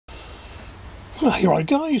Well, you're right,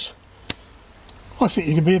 guys. I think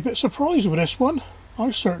you can be a bit surprised with this one. I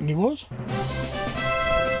certainly was.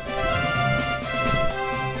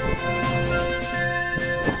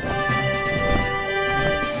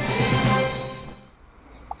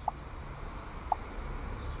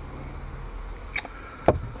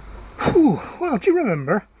 Whew, well, do you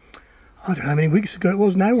remember? I don't know how many weeks ago it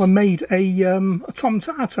was now. I made a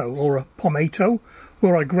tomato or a pomato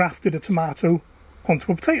where I grafted a tomato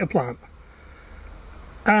onto a potato plant.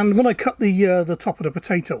 And when I cut the top of the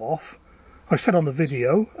potato off, I said on the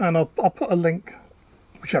video, and I'll put a link,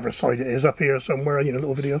 whichever side it is, up here somewhere, you know, a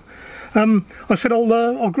little video. I said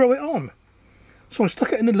I'll grow it on. So I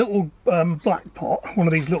stuck it in a little black pot, one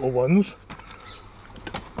of these little ones,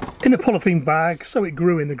 in a polythene bag, so it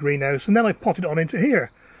grew in the greenhouse, and then I potted it on into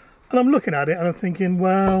here. And I'm looking at it and I'm thinking,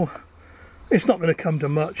 well, it's not going to come to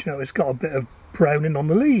much, you know, it's got a bit of browning on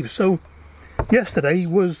the leaves. So yesterday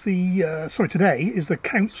was today is the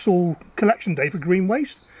council collection day for green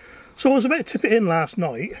waste. So I was about to tip it in last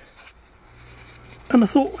night, and I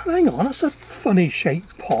thought, hang on, that's a funny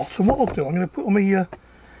shaped pot. And what I'll do, I'm going to put on my,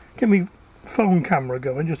 get my phone camera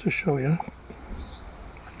going just to show you.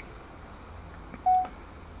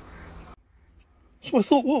 So I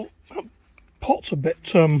thought, well, that pot's a bit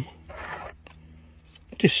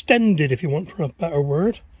distended, if you want for a better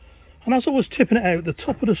word. And as I was tipping it out, the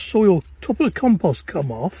top of the soil, top of the compost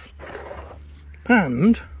come off,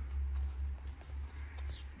 and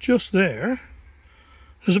just there's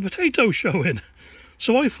a potato showing.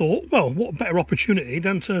 So I thought, well, what better opportunity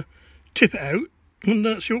than to tip it out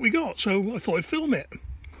and see what we got. So I thought I'd film it.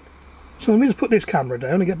 So let me just put this camera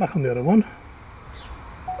down and get back on the other one.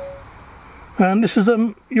 And this is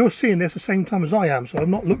you're seeing this the same time as I am, so I've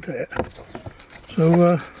not looked at it.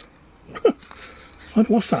 So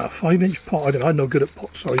what's that, a 5-inch pot? I don't know, I'm no good at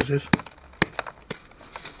pot sizes.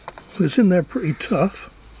 But it's in there pretty tough.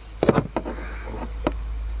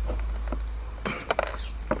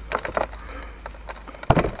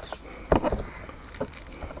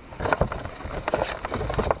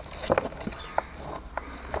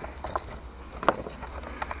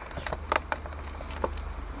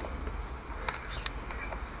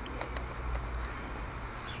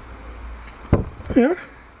 Here.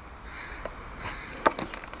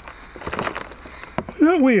 Isn't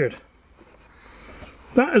that weird?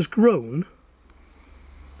 That has grown,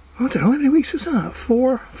 I don't know, how many weeks is that?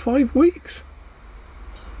 4, 5 weeks?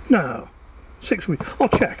 No, 6 weeks. I'll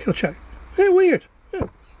check. Yeah, weird. Yeah.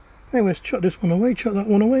 Anyway, let's chuck this one away, chuck that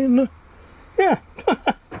one away, and yeah.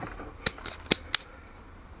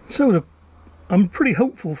 So I'm pretty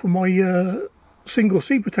hopeful for my single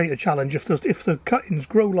seed potato challenge if the cuttings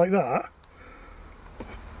grow like that.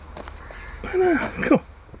 Cool.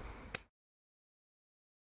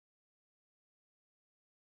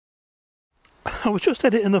 I was just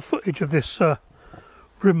editing the footage of this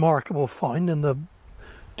remarkable find in the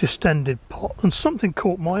distended pot, and something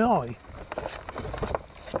caught my eye.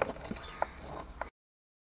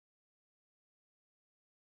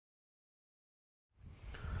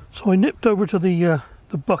 So I nipped over to the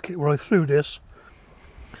bucket where I threw this,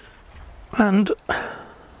 and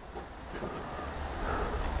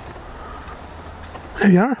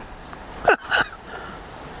there you are.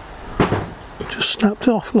 Just snapped it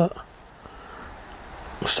off, look.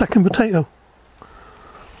 Second potato.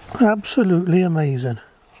 Absolutely amazing.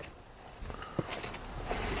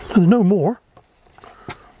 There's no more.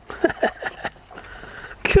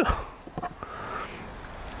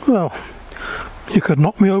 Well, you could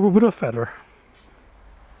knock me over with a feather.